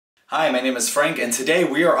Hi, my name is Frank, and today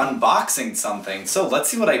we are unboxing something. So let's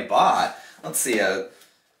see what I bought. Let's see, a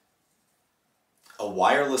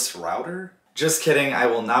wireless router? Just kidding, I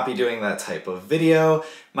will not be doing that type of video.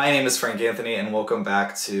 My name is Frank Anthony, and welcome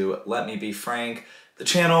back to Let Me Be Frank, the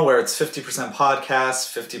channel where it's 50%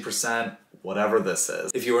 podcast, 50% whatever this is.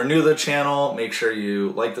 If you are new to the channel, make sure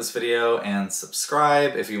you like this video and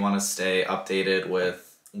subscribe if you want to stay updated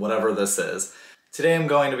with whatever this is. Today I'm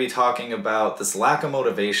going to be talking about this lack of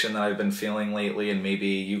motivation that I've been feeling lately, and maybe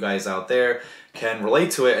you guys out there can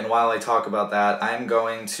relate to it. And while I talk about that, I'm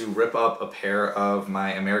going to rip up a pair of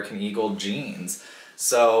my American Eagle jeans.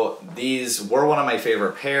 So these were one of my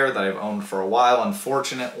favorite pair that I've owned for a while.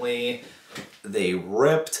 Unfortunately, they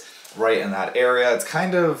ripped right in that area. It's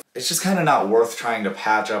just kind of not worth trying to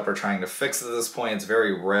patch up or trying to fix at this point. It's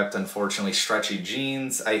very ripped. Unfortunately, stretchy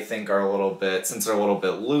jeans I think are a little bit, since they're a little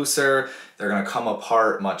bit looser, they're gonna come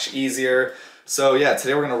apart much easier. So yeah,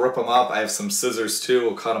 today we're gonna rip them up. I have some scissors too.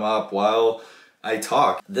 We'll cut them up while I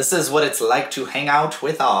talk. This is what it's like to hang out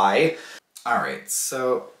with I. All right,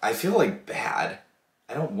 so I feel like bad.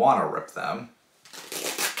 I don't wanna rip them.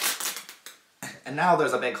 And now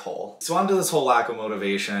there's a big hole. So onto this whole lack of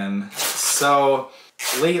motivation. So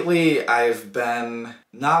lately I've been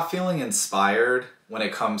not feeling inspired when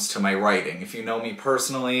it comes to my writing. If you know me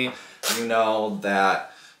personally, you know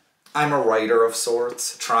that I'm a writer of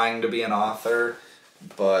sorts, trying to be an author,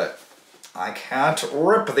 but I can't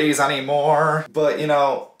rip these anymore. But you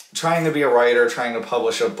know, trying to be a writer, trying to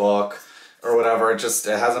publish a book, or whatever, it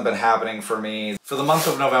hasn't been happening for me. For the month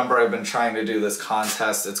of November, I've been trying to do this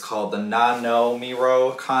contest. It's called the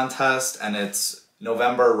NaNoWriMo contest, and it's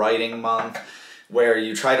November writing month, where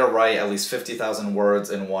you try to write at least 50,000 words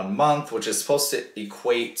in 1 month, which is supposed to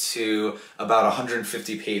equate to about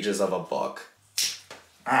 150 pages of a book.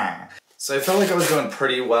 So I felt like I was doing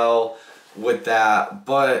pretty well with that,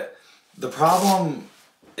 but the problem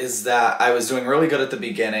is that I was doing really good at the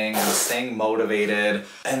beginning, I was staying motivated,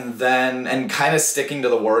 and kind of sticking to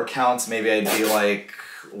the word counts. Maybe I'd be like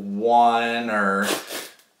 1 or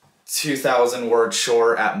 2,000 words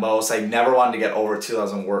short at most. I never wanted to get over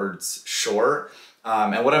 2,000 words short.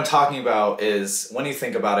 And what I'm talking about is, when you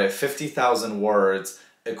think about it, 50,000 words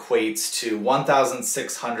equates to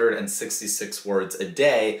 1,666 words a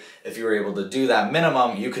day. If you were able to do that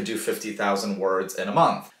minimum, you could do 50,000 words in a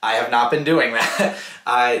month. I have not been doing that.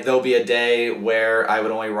 There'll be a day where I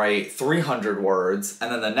would only write 300 words,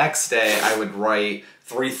 and then the next day I would write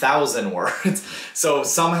 3,000 words. So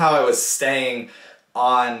somehow I was staying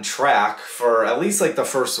on track for at least like the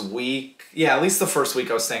first week. Yeah, at least the first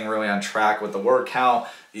week I was staying really on track with the word count.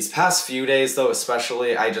 These past few days though,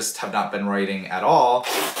 especially, I just have not been writing at all.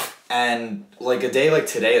 And like a day like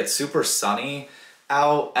today, it's super sunny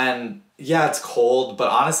out, and yeah, it's cold, but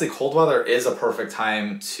honestly, cold weather is a perfect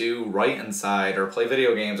time to write inside or play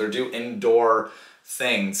video games or do indoor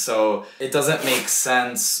things. So it doesn't make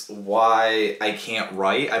sense why I can't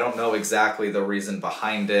write. I don't know exactly the reason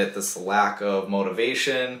behind it, this lack of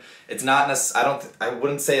motivation. It's not I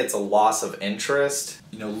wouldn't say it's a loss of interest.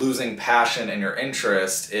 You know, losing passion in your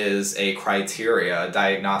interest is a criteria, a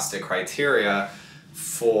diagnostic criteria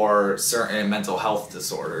for certain mental health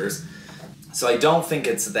disorders. So I don't think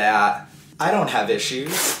it's that. I don't have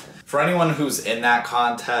issues. For anyone who's in that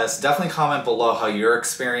contest, definitely comment below how your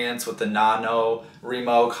experience with the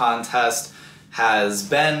NaNoWriMo contest has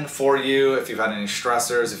been for you. If you've had any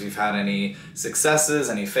stressors, if you've had any successes,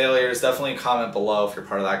 any failures, definitely comment below if you're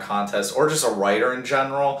part of that contest, or just a writer in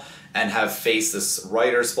general and have faced this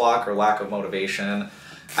writer's block or lack of motivation.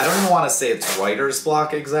 I don't even want to say it's writer's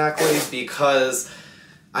block exactly, because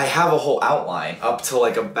I have a whole outline up to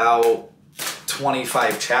like about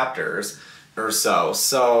 25 chapters or so.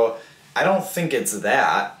 So I don't think it's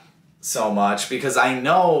that so much, because I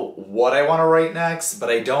know what I want to write next, but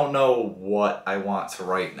I don't know what I want to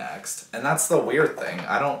write next. And that's the weird thing.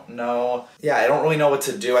 I don't know. Yeah, I don't really know what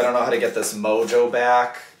to do. I don't know how to get this mojo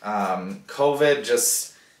back. COVID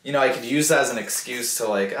just, you know, I could use that as an excuse to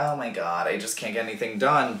like, oh my God, I just can't get anything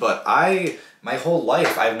done. But my whole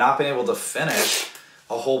life, I've not been able to finish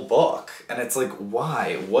a whole book. And it's like,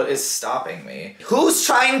 why? What is stopping me? Who's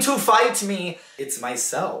trying to fight me? It's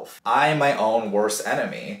myself. I'm my own worst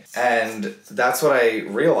enemy. And that's what I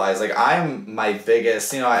realized. Like, I'm my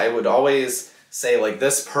biggest, you know, I would always say like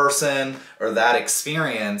this person or that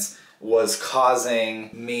experience was causing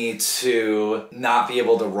me to not be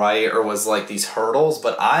able to write, or was like these hurdles,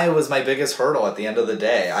 but I was my biggest hurdle at the end of the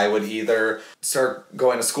day. I would either start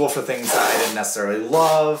going to school for things that I didn't necessarily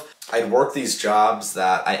love. I'd work these jobs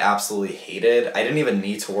that I absolutely hated. I didn't even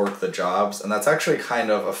need to work the jobs, and that's actually kind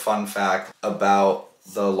of a fun fact about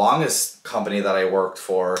the longest company that I worked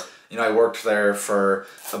for, you know, I worked there for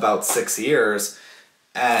about 6 years,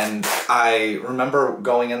 and I remember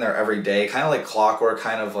going in there every day, kind of like clockwork,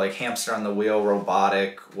 kind of like hamster on the wheel,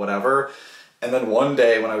 robotic, whatever. And then one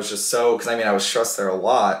day when I was just so, because I mean I was stressed there a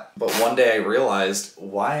lot, but one day I realized,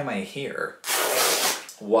 why am I here?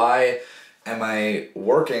 Why am I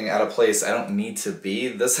working at a place I don't need to be?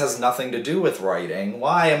 This has nothing to do with writing.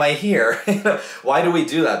 Why am I here? Why do we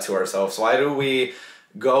do that to ourselves? Why do we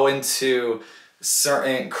go into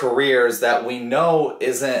certain careers that we know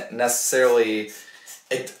isn't necessarily...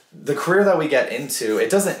 the career that we get into, it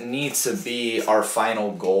doesn't need to be our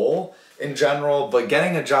final goal in general, but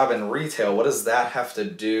getting a job in retail, what does that have to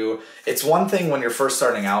do? It's one thing when you're first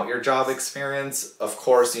starting out your job experience. Of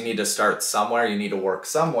course, you need to start somewhere, you need to work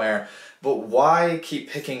somewhere, but why keep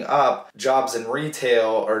picking up jobs in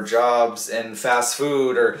retail or jobs in fast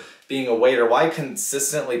food or being a waiter? Why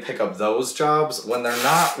consistently pick up those jobs when they're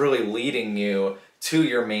not really leading you to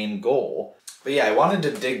your main goal? But yeah, I wanted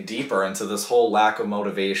to dig deeper into this whole lack of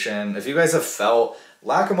motivation. If you guys have felt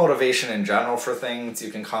lack of motivation in general for things,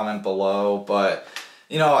 you can comment below. But,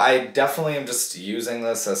 you know, I definitely am just using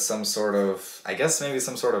this as some sort of, I guess maybe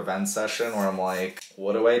some sort of vent session where I'm like,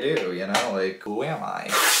 what do I do? You know, like, who am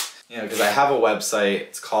I? You know, because I have a website,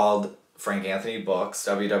 it's called frankanthony books,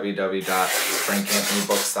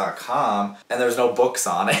 www.frankanthonybooks.com, and there's no books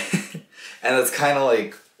on it. And it's kind of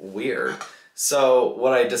like weird. So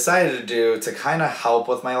what I decided to do to kind of help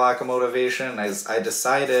with my lack of motivation is I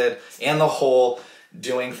decided, and the whole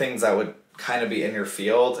doing things that would kind of be in your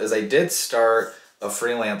field, is I did start a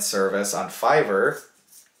freelance service on Fiverr.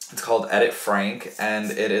 It's called Edit Frank,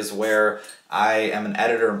 and it is where I am an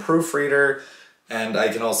editor and proofreader, and I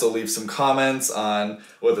can also leave some comments on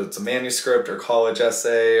whether it's a manuscript or college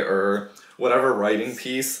essay or whatever writing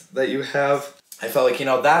piece that you have. I felt like, you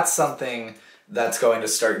know, that's something that's going to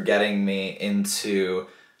start getting me into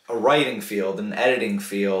a writing field, an editing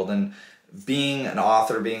field, and being an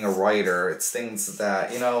author, being a writer. It's things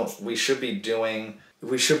that, you know, we should be doing,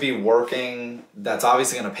 we should be working, that's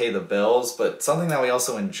obviously going to pay the bills, but something that we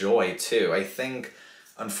also enjoy too. I think,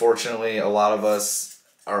 unfortunately, a lot of us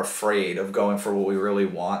are afraid of going for what we really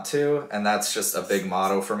want to, and that's just a big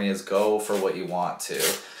motto for me, is go for what you want to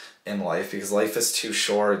in life, because life is too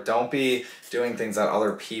short. Don't be doing things that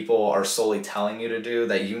other people are solely telling you to do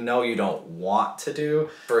that you know you don't want to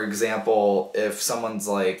do. For example, if someone's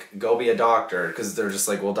like, go be a doctor, because they're just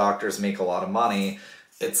like, well, doctors make a lot of money.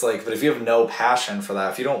 It's like, but if you have no passion for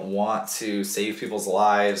that, if you don't want to save people's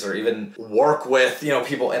lives or even work with, you know,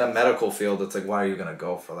 people in a medical field, it's like, why are you gonna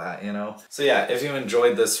go for that, you know? So yeah, if you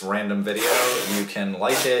enjoyed this random video, you can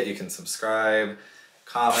like it, you can subscribe,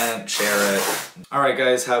 comment, share it. All right,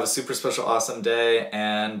 guys, have a super special, awesome day,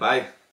 and bye.